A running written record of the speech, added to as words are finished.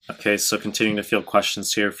Okay, so continuing to field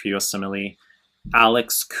questions here for USMLE.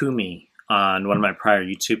 Alex Kumi on one of my prior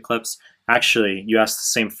YouTube clips. Actually, you asked the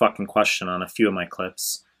same fucking question on a few of my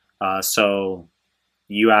clips. So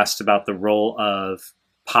you asked about the role of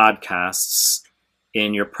podcasts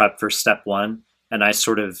in your prep for step one, and I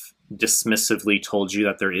sort of dismissively told you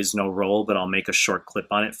that there is no role, but I'll make a short clip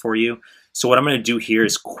on it for you. So what I'm going to do here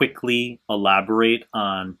is quickly elaborate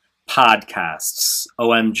on podcasts.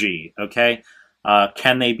 OMG, okay?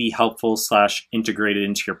 Can they be helpful slash integrated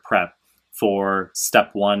into your prep for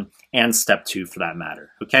step one and step two for that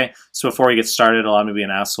matter? Okay, so before we get started, allow me to be an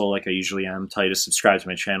asshole like I usually am. Tell you to subscribe to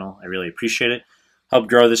my channel. I really appreciate it. Help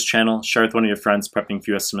grow this channel. Share with one of your friends prepping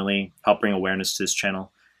for USMLE. Help bring awareness to this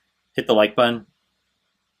channel. Hit the like button.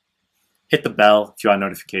 Hit the bell if you want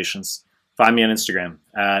notifications. Find me on Instagram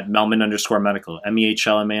at Melman_medical,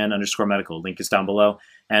 MEHLMAN_medical. Link is down below.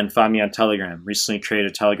 And find me on Telegram. Recently created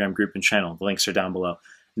a Telegram group and channel. The links are down below.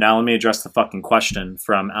 Now let me address the fucking question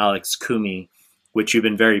from Alex Kumi, which you've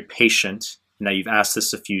been very patient, and that you've asked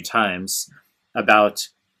this a few times, about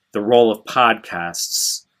the role of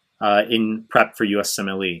podcasts in prep for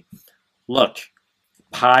USMLE. Look,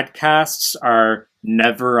 podcasts are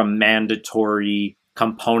never a mandatory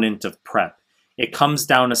component of prep. It comes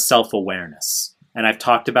down to self-awareness. And I've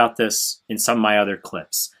talked about this in some of my other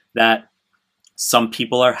clips, that some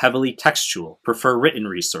people are heavily textual, prefer written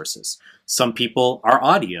resources. Some people are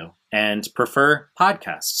audio and prefer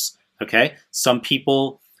podcasts, okay? Some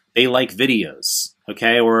people, they like videos,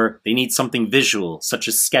 okay? Or they need something visual, such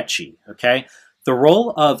as sketchy, okay? The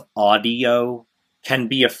role of audio can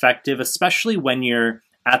be effective, especially when you're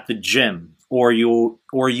at the gym or you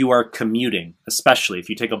are commuting, especially if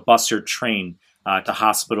you take a bus or train to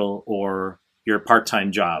hospital or your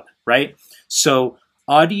part-time job, right? So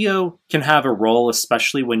audio can have a role,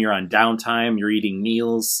 especially when you're on downtime, you're eating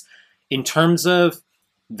meals. In terms of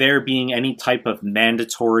there being any type of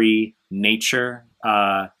mandatory nature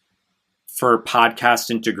for podcast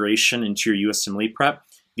integration into your USMLE prep,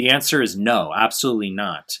 the answer is no, absolutely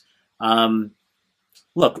not.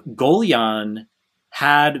 Look, Golion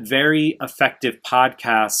had very effective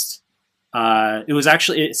podcasts.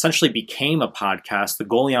 It essentially became a podcast, the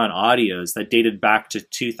Golion audios that dated back to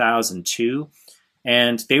 2002.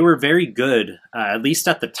 And they were very good, at least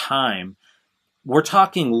at the time. We're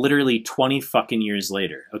talking literally 20 fucking years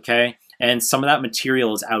later, okay? And some of that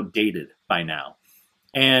material is outdated by now.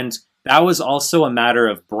 And that was also a matter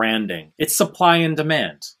of branding. It's supply and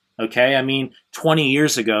demand, okay? I mean, 20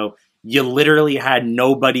 years ago, you literally had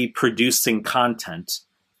nobody producing content,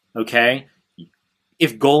 okay?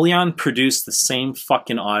 If Golion produced the same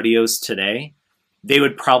fucking audios today, they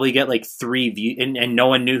would probably get like 3 views, and no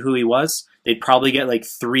one knew who he was. They'd probably get like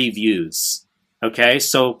 3 views, okay?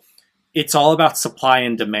 So it's all about supply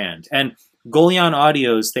and demand. And Golion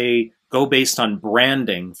audios, they go based on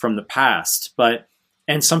branding from the past,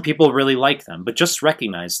 and some people really like them, but just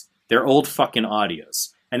recognize they're old fucking audios.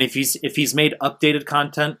 And if he's made updated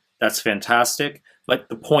content, that's fantastic. But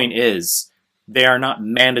the point is, they are not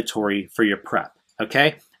mandatory for your prep,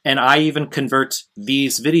 okay? And I even convert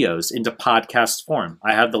these videos into podcast form.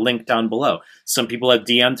 I have the link down below. Some people have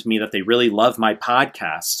DM'd me that they really love my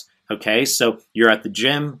podcast, okay? So you're at the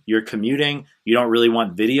gym, you're commuting, you don't really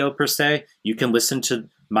want video per se, you can listen to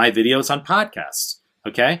my videos on podcasts,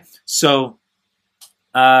 okay? So,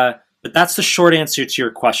 but that's the short answer to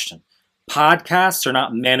your question. Podcasts are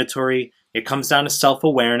not mandatory. It comes down to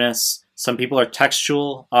self-awareness. Some people are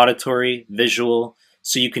textual, auditory, visual,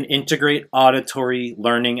 so you can integrate auditory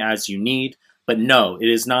learning as you need, but no, it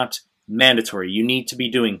is not mandatory. You need to be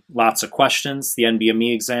doing lots of questions, the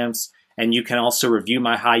NBME exams, and you can also review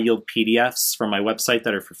my high-yield PDFs from my website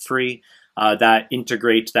that are for free that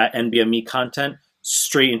integrate that NBME content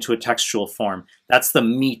straight into a textual form. That's the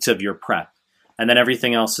meat of your prep, and then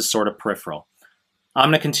everything else is sort of peripheral. I'm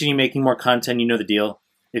going to continue making more content, you know the deal.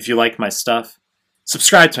 If you like my stuff,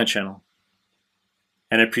 subscribe to my channel,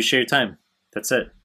 and I appreciate your time. That's it.